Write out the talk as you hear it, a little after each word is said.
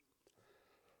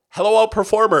Hello,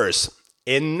 Outperformers.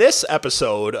 In this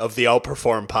episode of the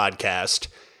Outperform podcast,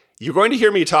 you're going to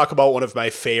hear me talk about one of my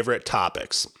favorite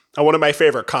topics, and one of my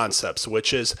favorite concepts,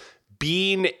 which is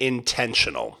being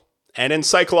intentional. And in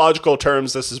psychological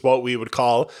terms, this is what we would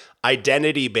call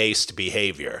identity-based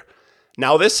behavior.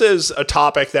 Now, this is a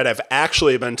topic that I've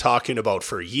actually been talking about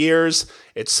for years.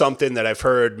 It's something that I've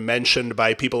heard mentioned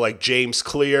by people like James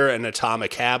Clear and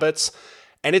Atomic Habits.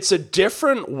 And it's a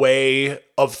different way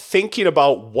of thinking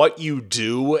about what you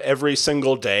do every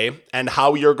single day and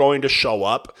how you're going to show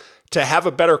up to have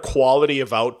a better quality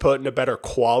of output and a better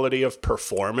quality of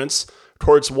performance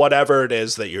towards whatever it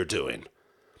is that you're doing.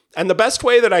 And the best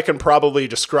way that I can probably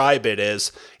describe it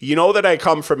is, you know that I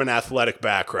come from an athletic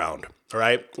background,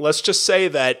 right? Let's just say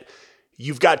that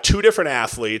you've got two different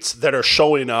athletes that are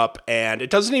showing up, and it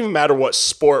doesn't even matter what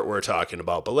sport we're talking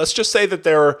about, but let's just say that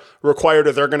they're required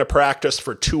or they're going to practice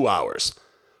for 2 hours.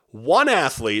 One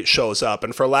athlete shows up,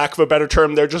 and for lack of a better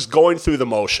term, they're just going through the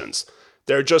motions.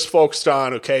 They're just focused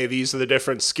on, okay, these are the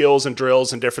different skills and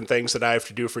drills and different things that I have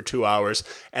to do for 2 hours,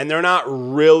 and they're not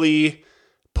really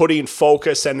putting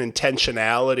focus and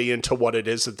intentionality into what it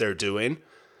is that they're doing.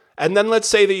 And then let's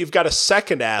say that you've got a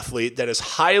second athlete that is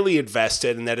highly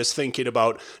invested and that is thinking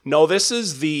about, no, this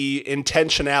is the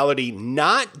intentionality,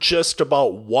 not just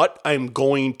about what I'm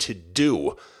going to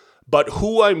do, but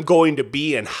who I'm going to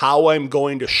be and how I'm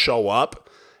going to show up.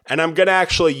 And I'm going to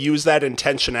actually use that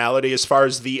intentionality as far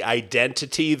as the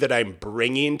identity that I'm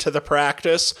bringing to the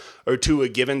practice or to a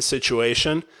given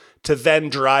situation to then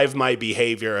drive my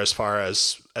behavior as far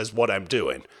as what I'm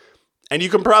doing. And you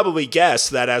can probably guess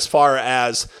that as far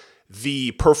as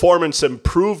the performance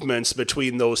improvements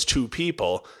between those two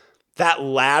people, that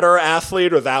latter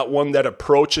athlete or that one that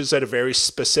approaches it a very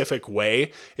specific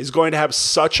way is going to have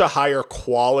such a higher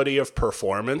quality of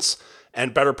performance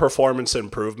and better performance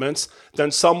improvements than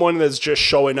someone that's just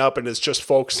showing up and is just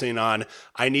focusing on,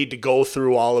 I need to go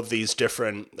through all of these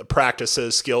different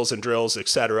practices, skills and drills,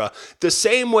 etc. The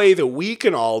same way that we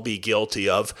can all be guilty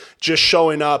of just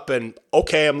showing up and,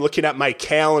 okay, I'm looking at my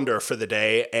calendar for the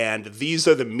day and these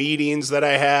are the meetings that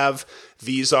I have.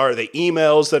 These are the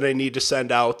emails that I need to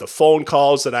send out, the phone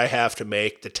calls that I have to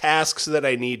make, the tasks that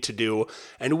I need to do.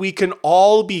 And we can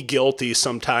all be guilty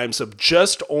sometimes of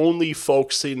just only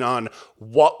focusing on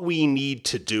what we need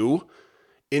to do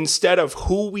instead of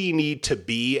who we need to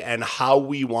be and how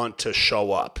we want to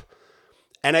show up.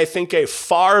 And I think a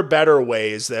far better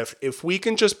way is that if we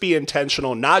can just be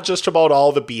intentional, not just about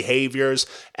all the behaviors,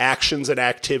 actions, and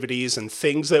activities and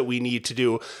things that we need to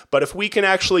do, but if we can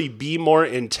actually be more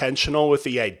intentional with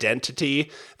the identity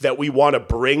that we want to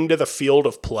bring to the field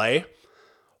of play,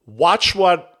 watch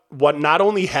what not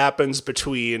only happens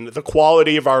between the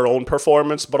quality of our own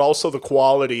performance, but also the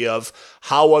quality of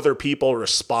how other people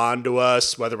respond to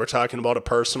us, whether we're talking about a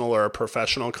personal or a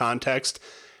professional context,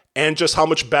 and just how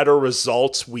much better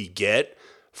results we get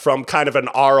from kind of an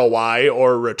ROI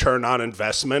or return on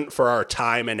investment for our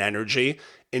time and energy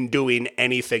in doing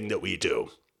anything that we do.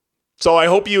 So I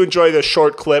hope you enjoy this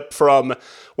short clip from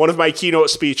one of my keynote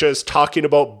speeches talking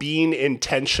about being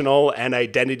intentional and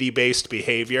identity-based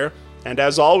behavior. And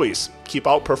as always, keep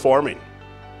outperforming.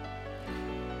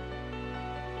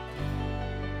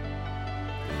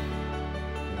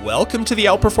 Welcome to the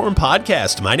Outperform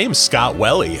podcast. My name is Scott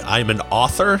Welly. I'm an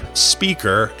author,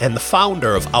 speaker, and the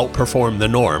founder of Outperform the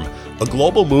Norm, a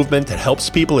global movement that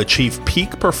helps people achieve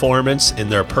peak performance in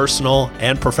their personal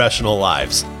and professional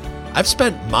lives. I've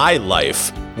spent my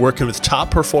life working with top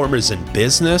performers in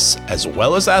business as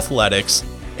well as athletics,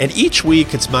 and each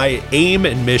week it's my aim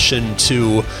and mission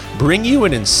to bring you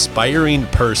an inspiring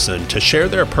person to share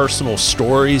their personal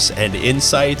stories and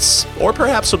insights, or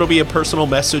perhaps it'll be a personal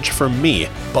message from me,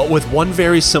 but with one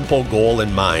very simple goal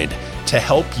in mind: to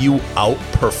help you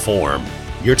outperform.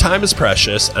 Your time is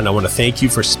precious, and I want to thank you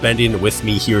for spending it with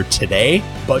me here today.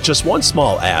 But just one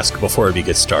small ask before we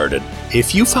get started.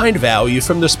 If you find value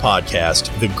from this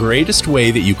podcast, the greatest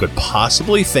way that you could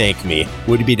possibly thank me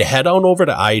would be to head on over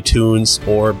to iTunes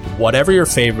or whatever your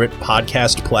favorite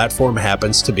podcast platform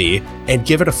happens to be and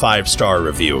give it a 5-star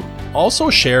review.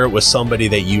 Also share it with somebody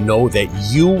that you know that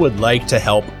you would like to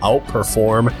help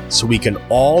outperform so we can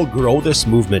all grow this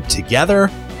movement together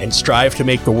and strive to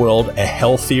make the world a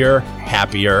healthier,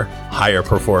 happier, higher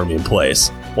performing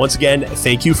place. Once again,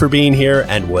 thank you for being here,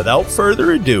 and without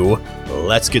further ado,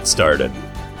 let's get started.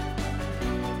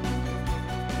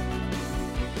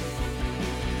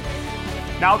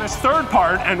 Now, this third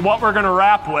part, and what we're going to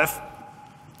wrap with,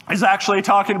 is actually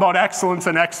talking about excellence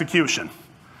and execution.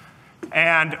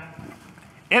 And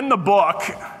in the book,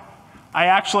 I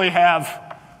actually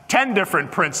have 10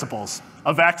 different principles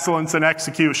of excellence and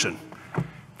execution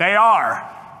They are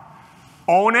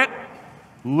own it,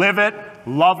 live it,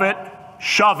 love it,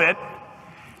 shove it,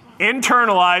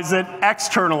 internalize it,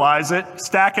 externalize it,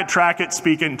 stack it, track it,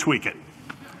 speak it, and tweak it.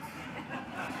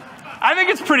 I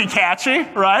think it's pretty catchy,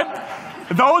 right?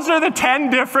 Those are the 10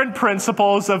 different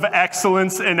principles of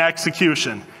excellence in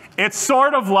execution. It's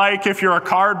sort of like if you're a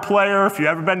card player, if you've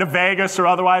ever been to Vegas or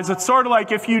otherwise, it's sort of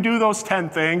like if you do those 10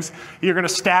 things, you're going to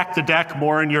stack the deck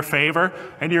more in your favor,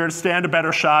 and you're going to stand a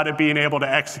better shot at being able to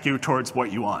execute towards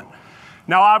what you want.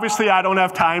 Now, obviously, I don't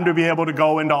have time to be able to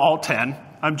go into all 10.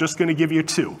 I'm just going to give you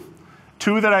two.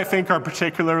 Two that I think are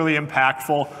particularly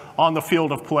impactful on the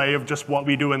field of play of just what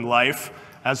we do in life,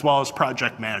 as well as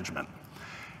project management.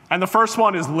 And the first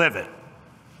one is live it.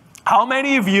 How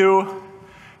many of you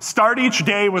start each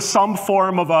day with some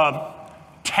form of a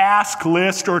task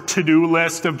list or to-do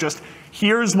list of just,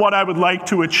 here's what I would like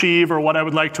to achieve or what I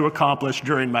would like to accomplish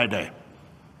during my day?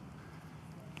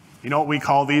 You know what we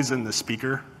call these in the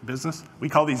speaker business? We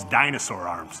call these dinosaur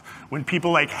arms. When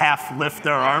people like half lift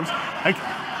their arms. Like,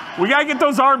 we gotta get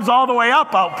those arms all the way up,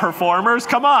 outperformers,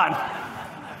 come on.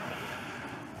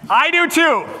 I do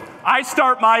too. I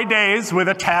start my days with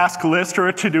a task list or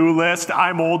a to-do list.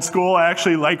 I'm old school. I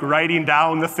actually like writing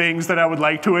down the things that I would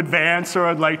like to advance or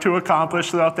I'd like to accomplish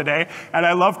throughout the day. And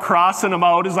I love crossing them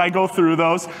out as I go through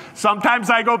those. Sometimes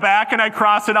I go back and I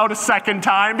cross it out a second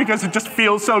time because it just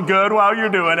feels so good while you're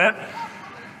doing it.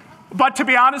 But to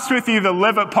be honest with you, the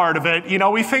live it part of it, you know,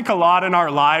 we think a lot in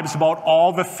our lives about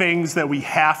all the things that we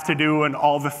have to do and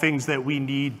all the things that we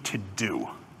need to do.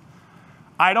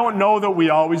 I don't know that we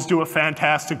always do a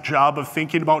fantastic job of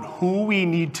thinking about who we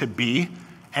need to be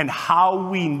and how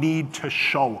we need to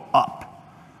show up.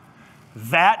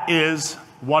 That is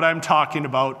what I'm talking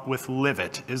about with live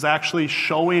it, is actually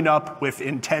showing up with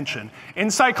intention. In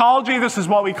psychology, this is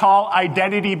what we call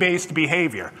identity-based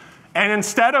behavior. And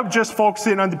instead of just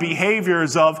focusing on the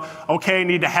behaviors of, okay, I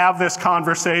need to have this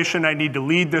conversation, I need to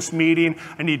lead this meeting,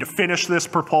 I need to finish this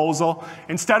proposal,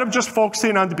 instead of just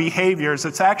focusing on the behaviors,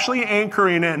 it's actually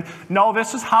anchoring in, no,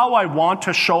 this is how I want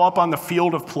to show up on the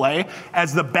field of play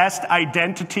as the best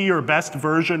identity or best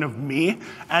version of me,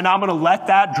 and I'm going to let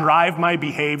that drive my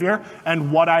behavior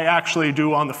and what I actually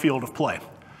do on the field of play.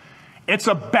 It's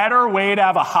a better way to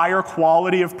have a higher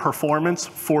quality of performance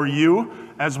for you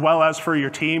as well as for your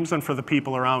teams and for the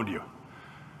people around you.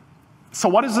 So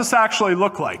what does this actually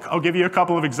look like? I'll give you a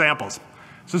couple of examples.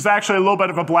 This is actually a little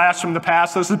bit of a blast from the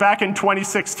past. This is back in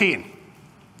 2016.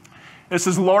 This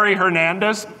is Laurie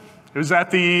Hernandez, who's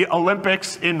at the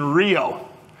Olympics in Rio.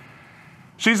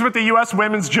 She's with the U.S.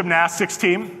 women's gymnastics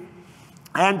team.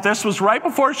 And this was right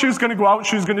before she was going to go out and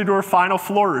she was going to do her final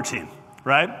floor routine,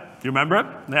 right? You remember it?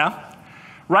 Yeah?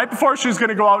 Right before she was going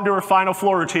to go out and do her final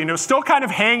floor routine, it was still kind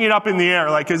of hanging up in the air,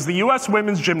 like, is the U.S.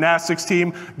 women's gymnastics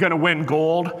team going to win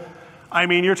gold? I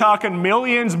mean, you're talking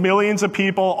millions of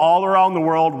people all around the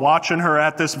world watching her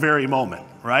at this very moment,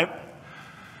 right?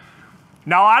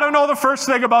 Now, I don't know the first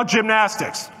thing about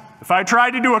gymnastics. If I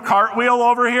tried to do a cartwheel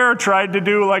over here, or tried to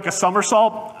do like a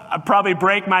somersault, I'd probably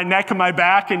break my neck and my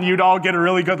back and you'd all get a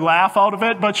really good laugh out of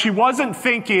it. But she wasn't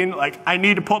thinking, like, I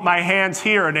need to put my hands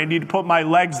here and I need to put my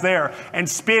legs there and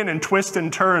spin and twist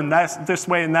and turn this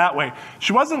way and that way.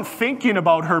 She wasn't thinking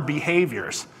about her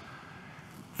behaviors.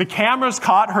 The cameras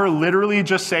caught her literally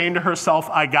just saying to herself,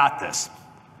 I got this.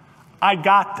 I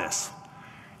got this.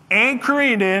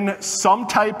 Anchoring in some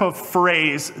type of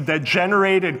phrase that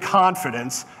generated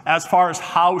confidence as far as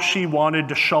how she wanted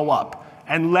to show up,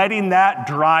 and letting that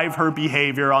drive her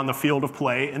behavior on the field of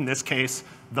play, in this case,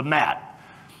 the mat.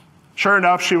 Sure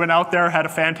enough, she went out there, had a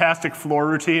fantastic floor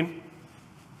routine.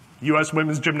 U.S.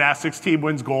 women's gymnastics team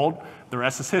wins gold. The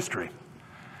rest is history.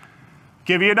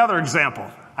 Give you another example.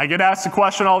 I get asked the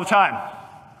question all the time.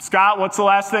 Scott, what's the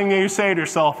last thing that you say to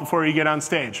yourself before you get on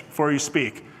stage, before you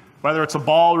speak? Whether it's a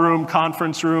ballroom,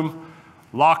 conference room,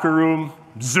 locker room,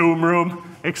 Zoom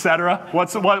room, etc.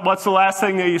 What's the last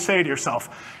thing that you say to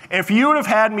yourself? If you would have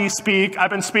had me speak, I've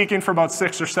been speaking for about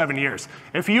 6 or 7 years.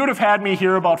 If you would have had me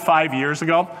here about 5 years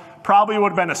ago, probably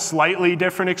would have been a slightly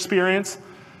different experience.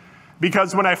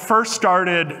 Because when I first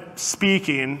started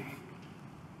speaking,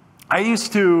 I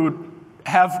used to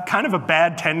have kind of a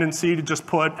bad tendency to just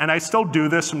put, and I still do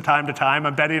this from time to time,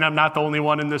 I'm betting I'm not the only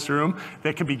one in this room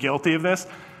that could be guilty of this,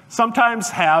 sometimes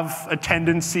have a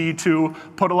tendency to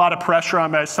put a lot of pressure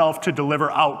on myself to deliver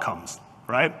outcomes,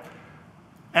 right?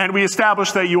 And we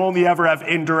established that you only ever have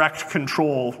indirect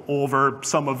control over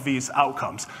some of these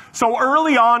outcomes. So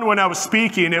early on when I was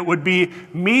speaking, it would be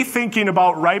me thinking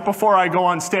about right before I go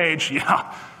on stage,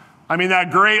 yeah, I mean,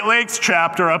 that Great Lakes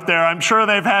chapter up there, I'm sure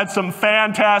they've had some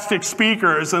fantastic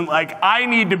speakers, and I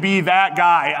need to be that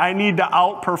guy. I need to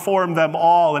outperform them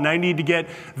all, and I need to get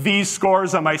these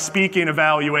scores on my speaking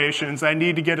evaluations. I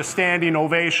need to get a standing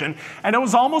ovation. And it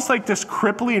was almost like this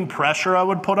crippling pressure I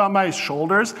would put on my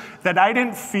shoulders that I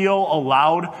didn't feel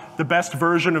allowed the best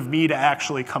version of me to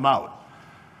actually come out.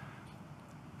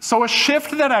 So a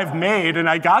shift that I've made, and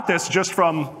I got this just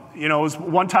from, it was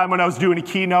one time when I was doing a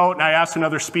keynote and I asked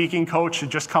another speaking coach to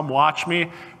just come watch me,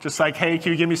 just like, hey,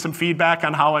 can you give me some feedback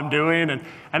on how I'm doing?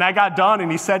 And I got done,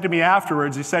 and he said to me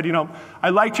afterwards, he said, I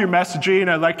liked your messaging,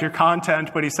 I liked your content,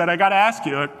 but he said, I got to ask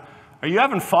you, are you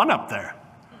having fun up there?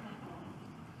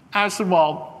 I said,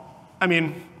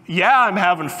 yeah, I'm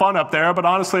having fun up there, but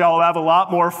honestly, I'll have a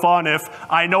lot more fun if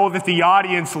I know that the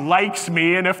audience likes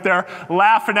me and if they're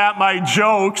laughing at my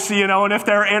jokes, and if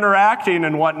they're interacting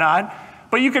and whatnot.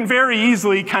 But you can very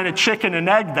easily kind of chicken and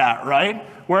egg that, right?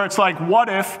 Where it's like, what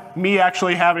if me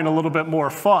actually having a little bit more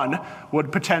fun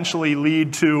would potentially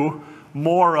lead to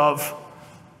more of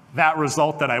that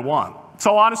result that I want?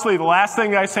 So honestly, the last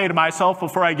thing I say to myself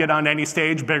before I get on any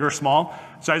stage, big or small,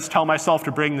 is I just tell myself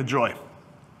to bring the joy.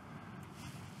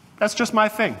 That's just my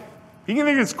thing. You can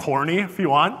think it's corny if you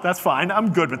want. That's fine.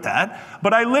 I'm good with that.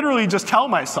 But I literally just tell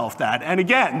myself that. And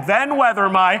again, then whether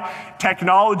my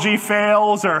technology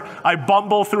fails or I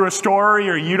bumble through a story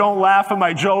or you don't laugh at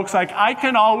my jokes, I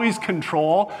can always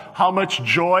control how much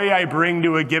joy I bring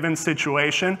to a given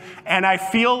situation. And I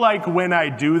feel like when I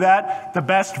do that, the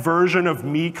best version of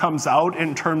me comes out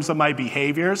in terms of my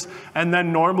behaviors. And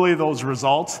then normally those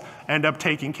results end up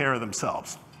taking care of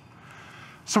themselves.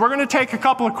 So we're going to take a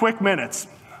couple of quick minutes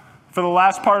for the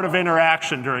last part of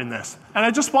interaction during this. And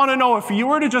I just want to know, if you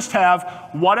were to just have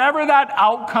whatever that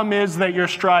outcome is that you're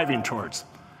striving towards,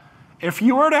 if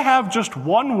you were to have just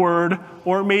one word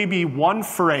or maybe one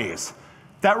phrase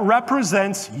that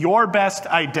represents your best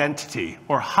identity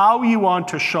or how you want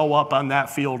to show up on that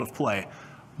field of play,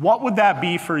 what would that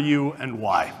be for you and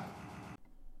why?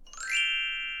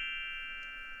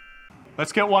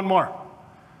 Let's get one more.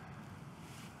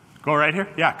 Go right here?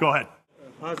 Yeah, go ahead.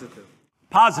 Positive.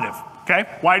 Positive, okay.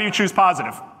 Why do you choose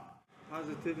positive?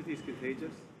 Positivity is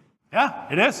contagious. Yeah,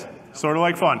 it is. Sort of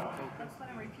like fun. I just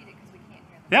want to repeat it because we can't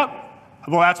hear them. Yep.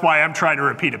 Well, that's why I'm trying to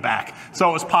repeat it back. So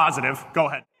it was positive. Go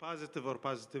ahead. Positive or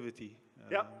positivity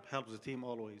helps the team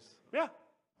always. Yeah,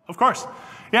 of course.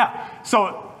 Yeah,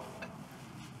 so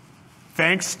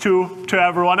thanks to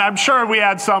everyone. I'm sure we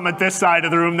had some at this side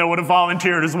of the room that would have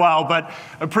volunteered as well, but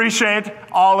appreciate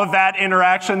all of that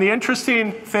interaction. The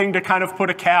interesting thing to kind of put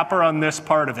a capper on this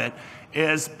part of it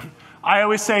is I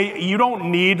always say you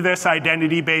don't need this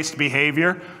identity-based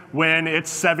behavior when it's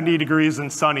 70 degrees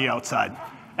and sunny outside.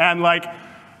 And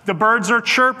the birds are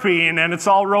chirping and it's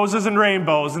all roses and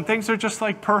rainbows and things are just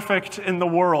perfect in the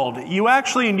world. You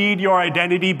actually need your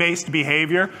identity-based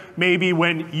behavior maybe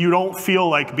when you don't feel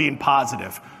like being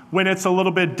positive, when it's a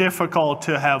little bit difficult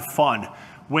to have fun,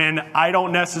 when I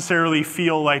don't necessarily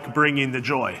feel like bringing the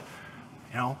joy.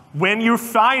 When you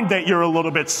find that you're a little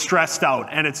bit stressed out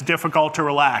and it's difficult to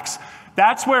relax.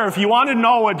 That's where, if you want to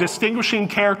know a distinguishing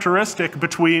characteristic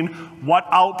between what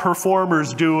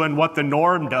outperformers do and what the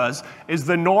norm does, is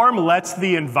the norm lets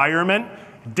the environment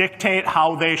dictate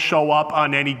how they show up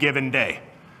on any given day.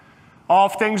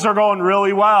 If things are going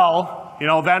really well,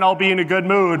 then I'll be in a good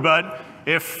mood, but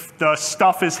if the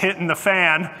stuff is hitting the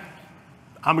fan,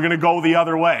 I'm going to go the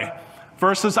other way.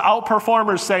 Versus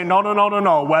outperformers say,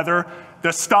 no, whether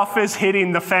the stuff is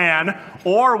hitting the fan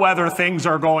or whether things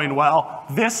are going well,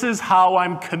 this is how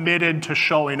I'm committed to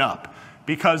showing up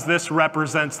because this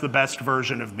represents the best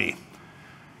version of me.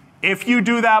 If you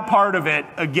do that part of it,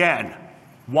 again,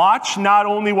 watch not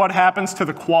only what happens to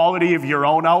the quality of your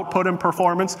own output and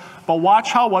performance, but watch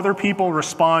how other people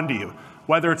respond to you,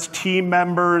 whether it's team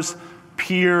members,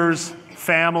 peers,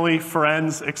 family,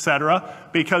 friends, etc.,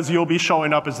 because you'll be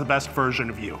showing up as the best version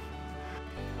of you.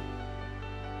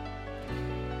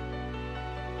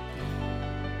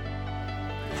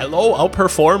 Hello,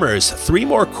 Outperformers. 3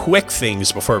 more quick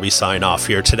things before we sign off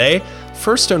here today.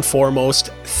 First and foremost,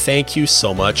 thank you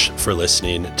so much for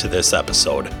listening to this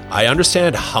episode. I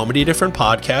understand how many different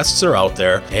podcasts are out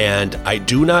there, and I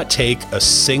do not take a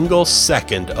single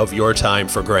second of your time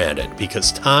for granted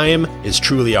because time is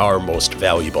truly our most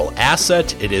valuable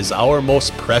asset. It is our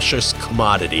most precious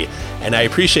commodity, and I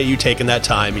appreciate you taking that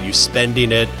time and you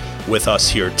spending it with us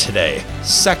here today.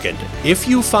 Second, if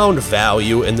you found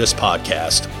value in this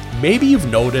podcast, maybe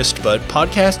you've noticed, but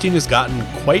podcasting has gotten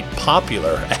quite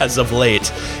popular as of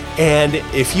late. And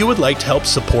if you would like to help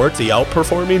support the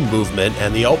Outperforming movement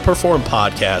and the Outperform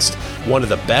podcast, one of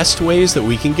the best ways that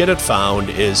we can get it found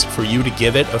is for you to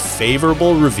give it a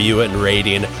favorable review and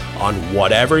rating on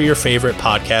whatever your favorite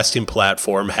podcasting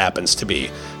platform happens to be.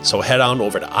 So head on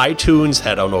over to iTunes,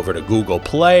 head on over to Google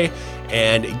Play,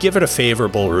 and give it a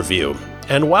favorable review.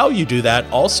 And while you do that,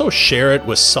 also share it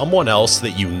with someone else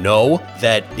that you know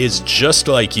that is just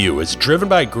like you, is driven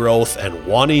by growth and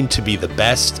wanting to be the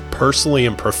best personally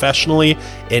and professionally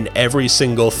in every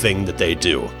single thing that they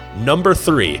do. Number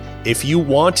 3, if you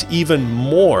want even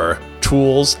more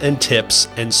tools and tips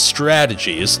and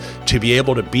strategies to be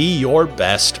able to be your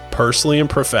best personally and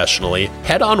professionally,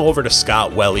 head on over to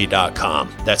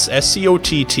scottwelle.com. That's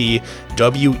SCOTTWELLE.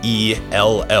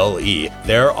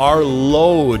 There are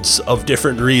loads of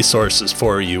different resources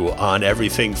for you on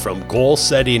everything from goal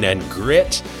setting and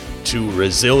grit to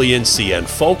resiliency and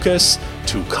focus,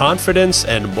 to confidence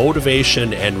and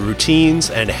motivation and routines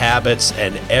and habits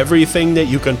and everything that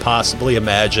you can possibly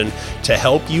imagine to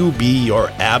help you be your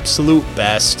absolute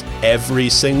best every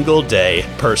single day,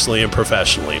 personally and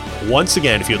professionally. Once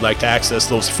again, if you'd like to access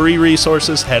those free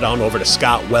resources, head on over to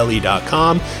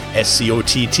scottwelle.com,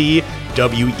 SCOTTWELLE.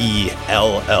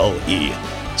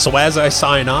 So as I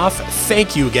sign off,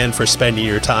 thank you again for spending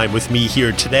your time with me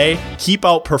here today. Keep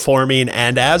outperforming,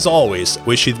 and as always,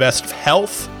 wish you the best of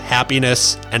health,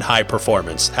 happiness, and high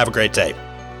performance. Have a great day.